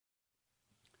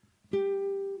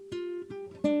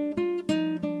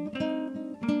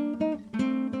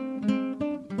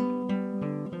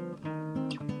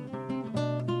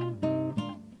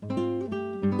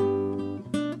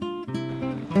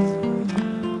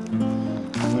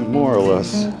more or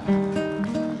less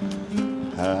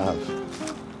have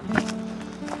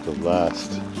the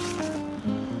last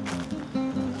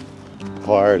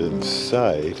part in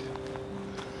sight.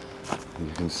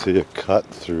 You can see a cut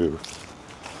through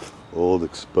old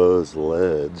exposed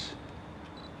ledge.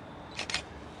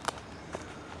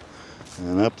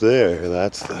 And up there,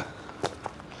 that's the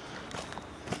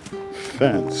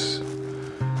fence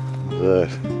that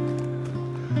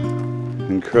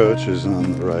encroaches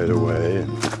on the right of way.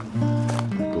 And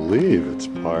I believe it's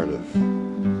part of,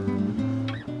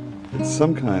 it's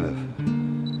some kind of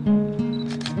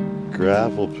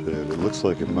gravel pit. It looks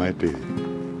like it might be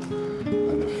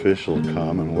an official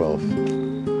Commonwealth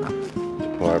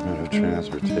Department of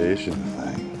Transportation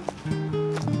thing.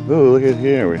 Oh, look at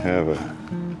here, we have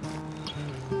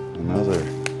another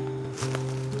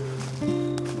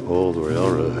old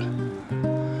railroad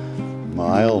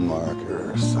mile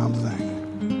marker or something.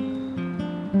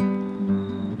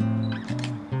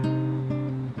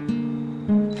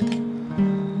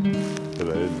 But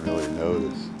I didn't really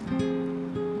notice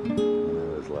when I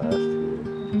was last here.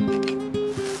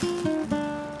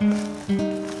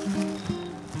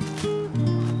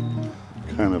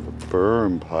 Kind of a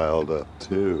berm piled up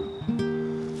too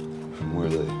from where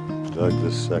they dug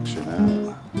this section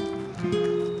out.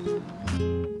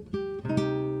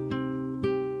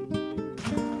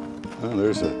 Oh,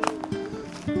 there's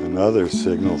another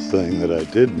signal thing that I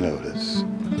did notice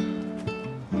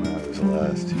when I was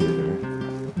last here.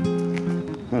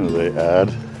 What do they add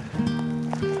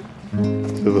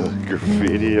to the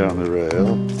graffiti on the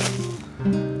rail?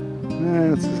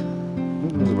 This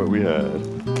is what we had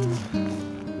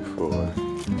before.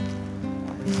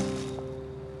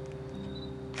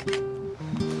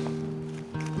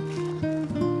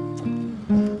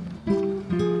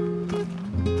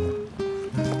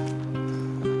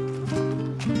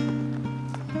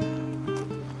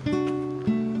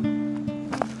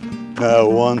 Now,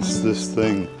 once this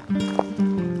thing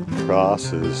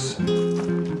crosses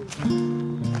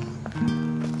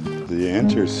the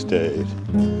interstate,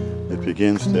 it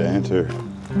begins to enter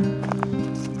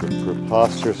the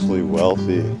preposterously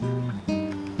wealthy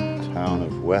town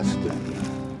of Weston,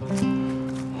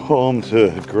 home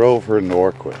to Grover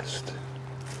Norquist.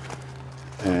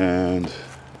 And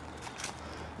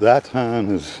that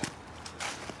town is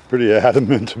pretty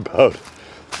adamant about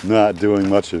not doing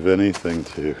much of anything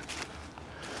to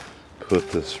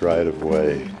put this right of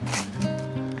way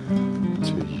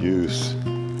to use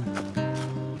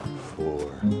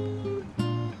for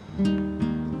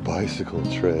bicycle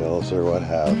trails or what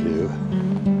have you.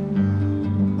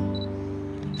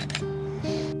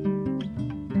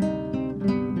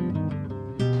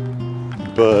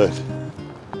 But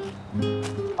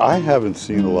I haven't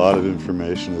seen a lot of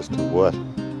information as to what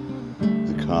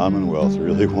the Commonwealth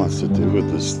really wants to do with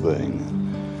this thing.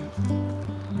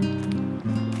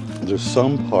 There's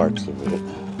some parts of it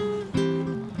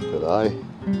that I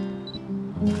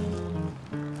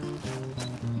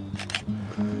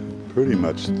pretty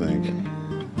much think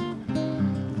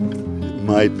it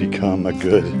might become a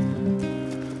good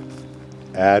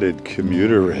added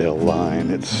commuter rail line.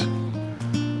 It's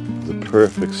the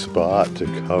perfect spot to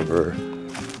cover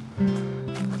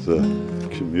the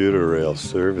commuter rail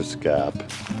service gap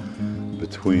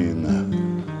between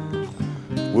the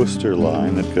Worcester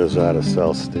line that goes out of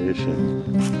South Station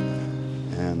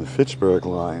and the Fitchburg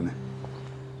line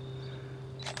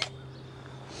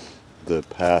that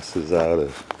passes out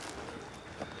of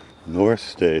North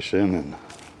Station and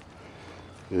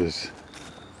is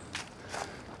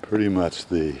pretty much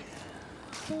the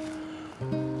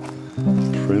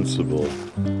principal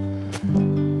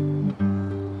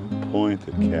point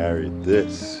that carried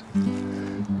this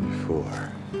before.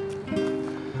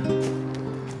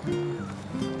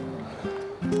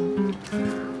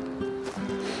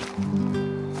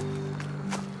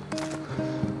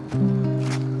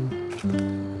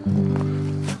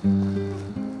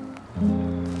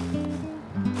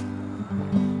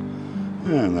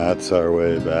 And that's our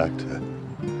way back to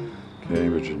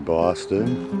Cambridge and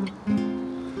Boston.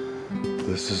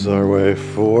 This is our way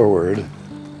forward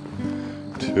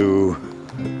to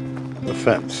a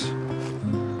fence.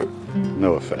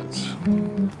 No offense.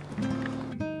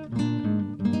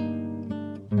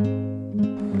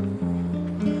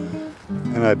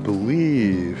 And I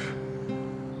believe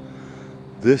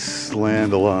this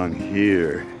land along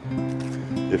here,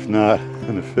 if not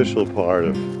an official part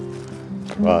of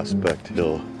Prospect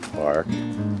Hill Park,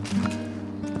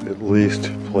 at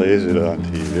least plays it on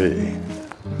TV.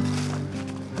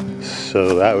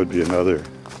 So that would be another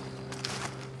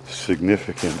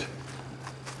significant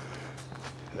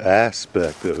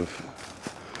aspect of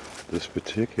this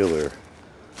particular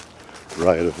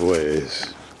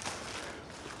right-of-way's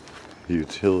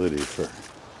utility for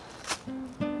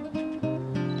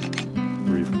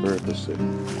repurposing.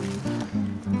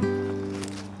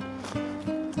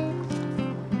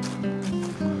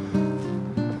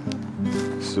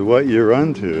 So what you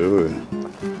run to,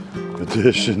 in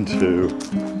addition to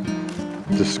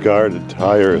discarded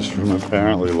tires from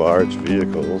apparently large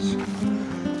vehicles,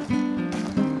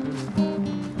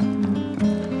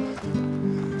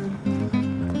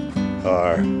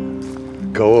 are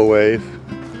go-away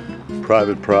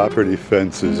private property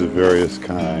fences of various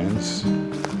kinds,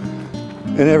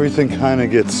 and everything kind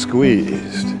of gets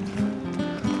squeezed.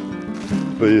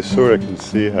 But you sort of can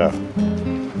see how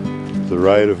the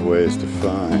right-of-way is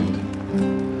defined.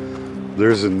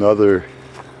 There's another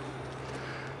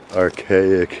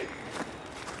archaic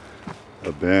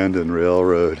abandoned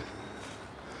railroad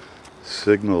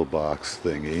signal box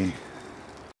thingy.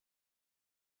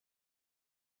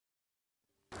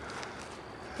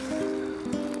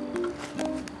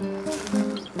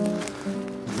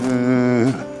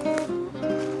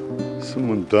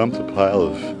 Someone dumped a pile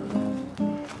of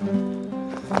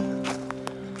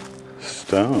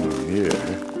stone here.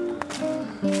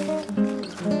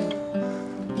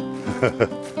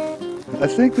 I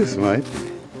think this might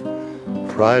be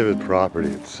private property,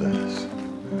 it says.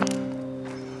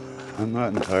 I'm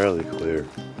not entirely clear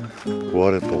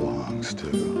what it belongs to.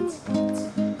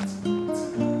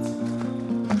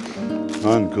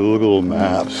 On Google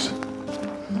Maps,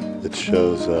 it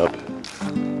shows up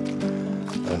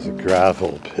as a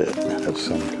gravel pit of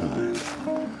some kind.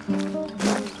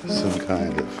 Some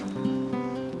kind of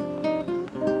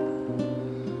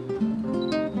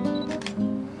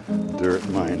dirt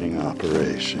mining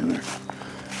operation, or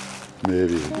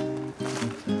maybe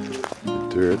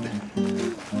dirt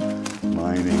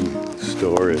mining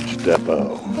storage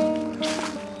depot.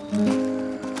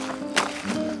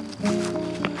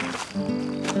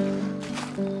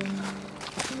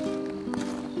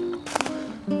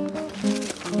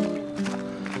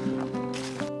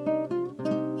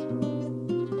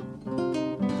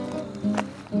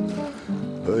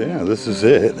 But yeah, this is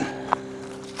it.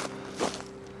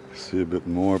 See a bit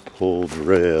more pulled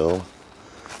rail.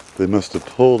 They must have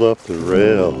pulled up the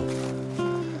rail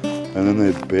and then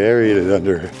they buried it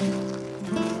under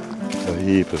a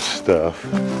heap of stuff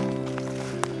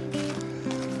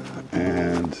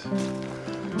and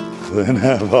then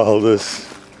have all this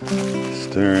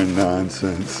stern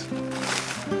nonsense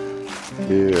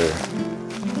here.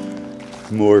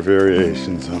 More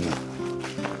variations on the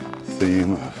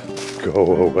theme of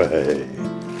go away.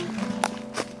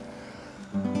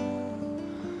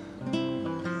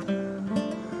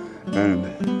 And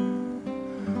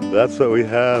that's what we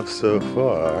have so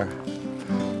far.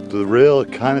 The rail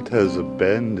kind of has a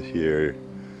bend here,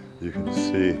 you can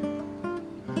see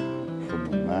from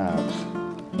the maps,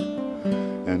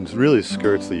 and really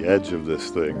skirts the edge of this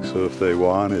thing. So if they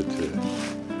wanted to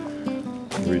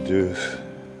reduce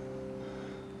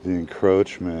the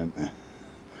encroachment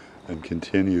and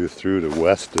continue through to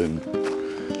Weston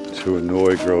to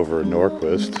annoy Grover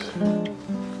Norquist,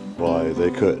 why,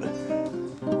 they could.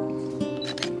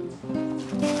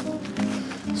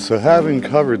 So having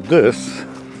covered this,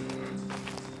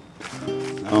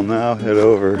 I'll now head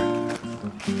over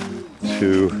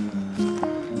to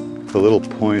the little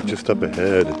point just up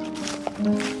ahead.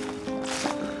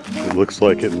 It looks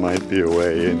like it might be a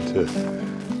way into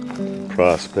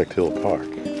Prospect Hill Park.